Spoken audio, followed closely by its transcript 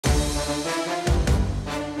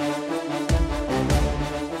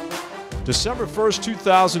December 1st,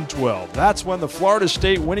 2012. That's when the Florida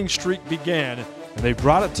State winning streak began, and they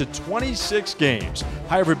brought it to 26 games.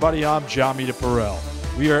 Hi, everybody. I'm Jon Meterparel.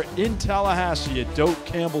 We are in Tallahassee at Doak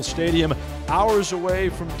Campbell Stadium, hours away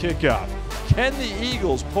from kickoff. Can the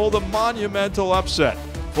Eagles pull the monumental upset?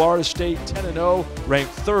 Florida State 10-0,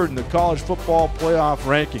 ranked third in the college football playoff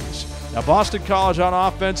rankings. Now, Boston College on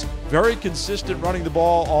offense, very consistent running the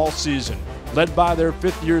ball all season, led by their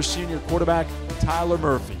fifth-year senior quarterback, Tyler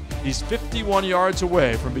Murphy. He's 51 yards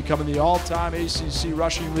away from becoming the all-time ACC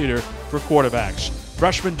rushing leader for quarterbacks.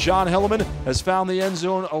 Freshman John Helleman has found the end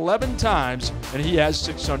zone 11 times, and he has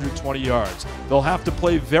 620 yards. They'll have to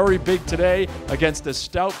play very big today against the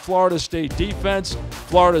stout Florida State defense.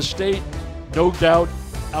 Florida State, no doubt,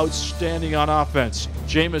 outstanding on offense.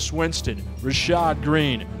 Jameis Winston, Rashad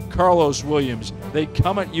Green, Carlos Williams, they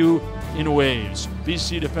come at you in waves.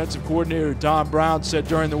 BC defensive coordinator Don Brown said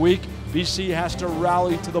during the week, BC has to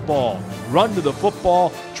rally to the ball, run to the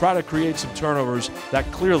football, try to create some turnovers. That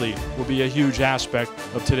clearly will be a huge aspect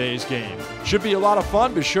of today's game. Should be a lot of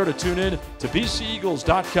fun. Be sure to tune in to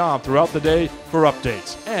bceagles.com throughout the day for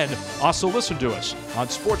updates. And also listen to us on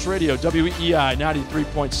Sports Radio WEEI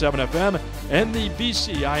 93.7 FM and the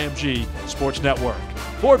BC IMG Sports Network.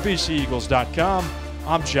 For bceagles.com,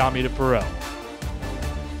 I'm Jon Meterparel.